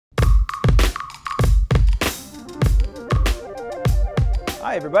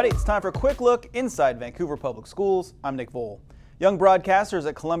Hi everybody, it's time for a quick look inside Vancouver Public Schools. I'm Nick Vole. Young broadcasters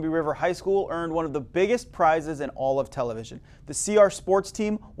at Columbia River High School earned one of the biggest prizes in all of television. The CR sports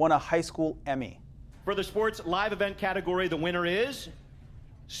team won a high school Emmy. For the sports live event category, the winner is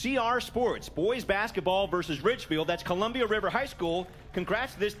CR Sports, boys basketball versus Richfield. That's Columbia River High School.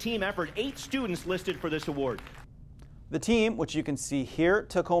 Congrats to this team effort. 8 students listed for this award. The team, which you can see here,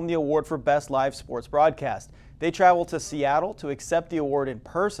 took home the award for Best Live Sports Broadcast. They traveled to Seattle to accept the award in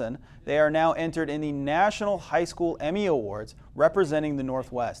person. They are now entered in the National High School Emmy Awards, representing the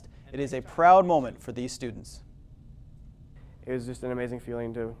Northwest. It is a proud moment for these students. It was just an amazing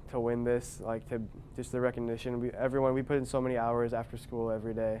feeling to win this, just the recognition. We put in so many hours after school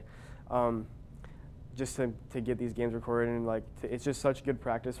every day, just to get these games recorded, and it's just such good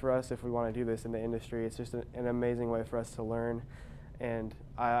practice for us if we want to do this in the industry. It's just an amazing way for us to learn, and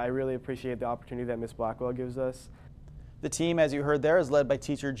I really appreciate the opportunity that Miss Blackwell gives us. The team, as you heard there, is led by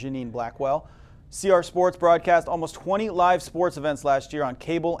teacher Janine Blackwell. CR Sports broadcast almost 20 live sports events last year on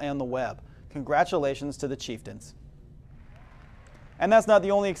cable and the web. Congratulations to the Chieftains. And that's not the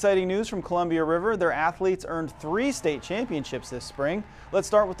only exciting news from Columbia River. Their athletes earned 3 state championships this spring. Let's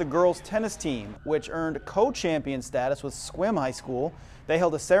start with the girls tennis team, which earned co-champion status with Sequim High School. They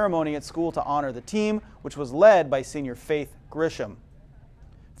held a ceremony at school to honor the team, which was led by senior Faith Grisham.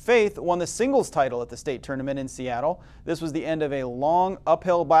 Faith won the singles title at the state tournament in Seattle. This was the end of a long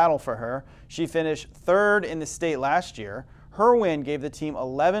uphill battle for her. She finished 3rd in the state last year. Her win gave the team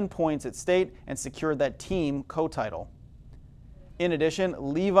 11 points at state and secured that team co-title. In addition,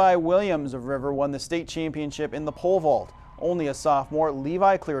 Levi Williams of River won the state championship in the pole vault. Only a sophomore,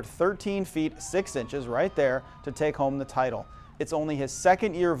 Levi cleared 13 feet 6 inches right there to take home the title. It's only his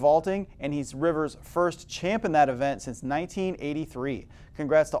 2nd year vaulting, and he's River's first champ in that event since 1983.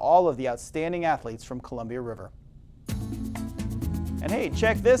 Congrats to all of the outstanding athletes from Columbia River. And hey,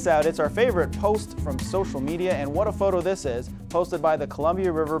 check this out. It's our favorite post from social media, and what a photo this is, posted by the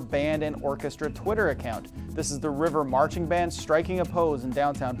Columbia River Band and Orchestra Twitter account. This is the River Marching Band striking a pose in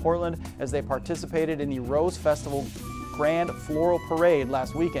downtown Portland as they participated in the Rose Festival Grand Floral Parade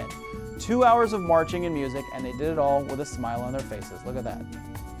last weekend. 2 hours of marching and music, and they did it all with a smile on their faces. Look at that.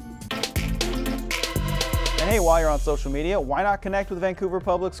 And hey, while you're on social media, why not connect with Vancouver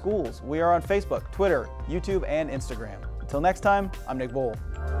Public Schools? We are on Facebook, Twitter, YouTube, and Instagram. Until next time, I'm Nick Vole.